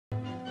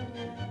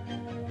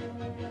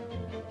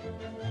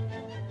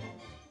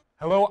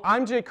Hello,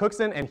 I'm Jay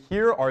Cookson, and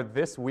here are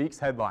this week's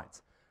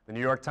headlines. The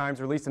New York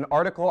Times released an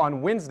article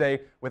on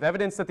Wednesday with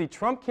evidence that the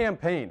Trump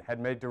campaign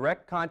had made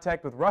direct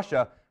contact with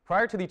Russia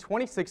prior to the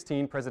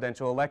 2016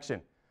 presidential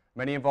election.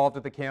 Many involved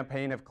with the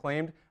campaign have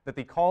claimed that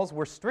the calls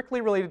were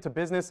strictly related to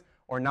business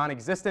or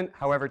non-existent.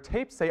 However,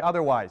 tapes say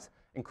otherwise,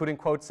 including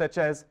quotes such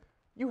as,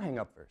 "You hang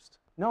up first.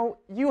 No,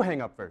 you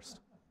hang up first."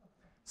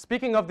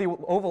 Speaking of the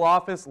Oval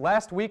Office,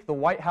 last week the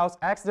White House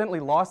accidentally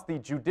lost the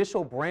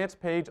judicial branch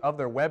page of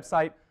their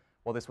website.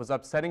 While this was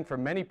upsetting for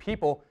many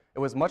people, it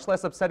was much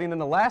less upsetting than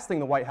the last thing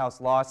the White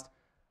House lost,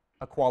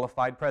 a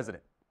qualified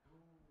president.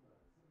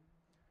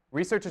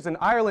 Researchers in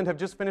Ireland have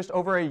just finished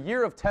over a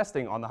year of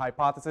testing on the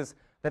hypothesis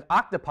that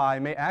octopi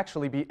may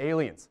actually be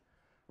aliens.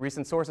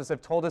 Recent sources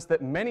have told us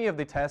that many of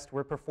the tests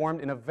were performed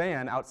in a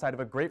van outside of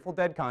a Grateful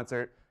Dead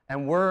concert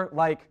and were,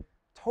 like,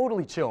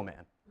 totally chill,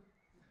 man.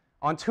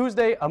 On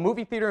Tuesday, a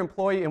movie theater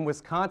employee in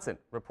Wisconsin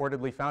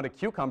reportedly found a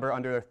cucumber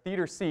under a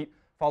theater seat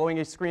following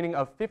a screening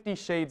of 50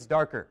 Shades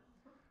Darker.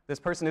 This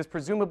person is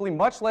presumably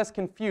much less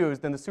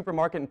confused than the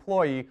supermarket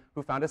employee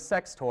who found a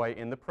sex toy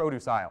in the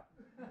produce aisle.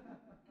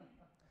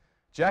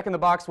 Jack in the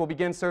Box will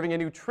begin serving a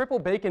new triple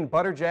bacon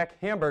butter jack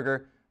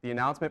hamburger. The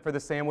announcement for the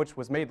sandwich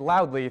was made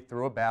loudly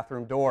through a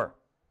bathroom door.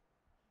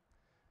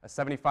 A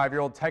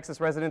 75-year-old Texas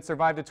resident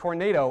survived a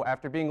tornado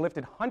after being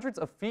lifted hundreds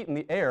of feet in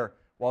the air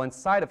while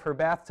inside of her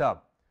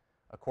bathtub.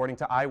 According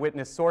to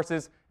eyewitness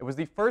sources, it was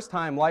the first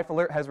time Life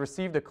Alert has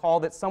received a call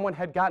that someone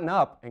had gotten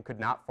up and could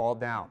not fall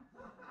down.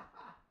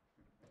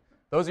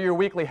 Those are your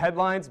weekly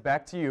headlines.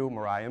 Back to you,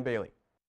 Mariah and Bailey.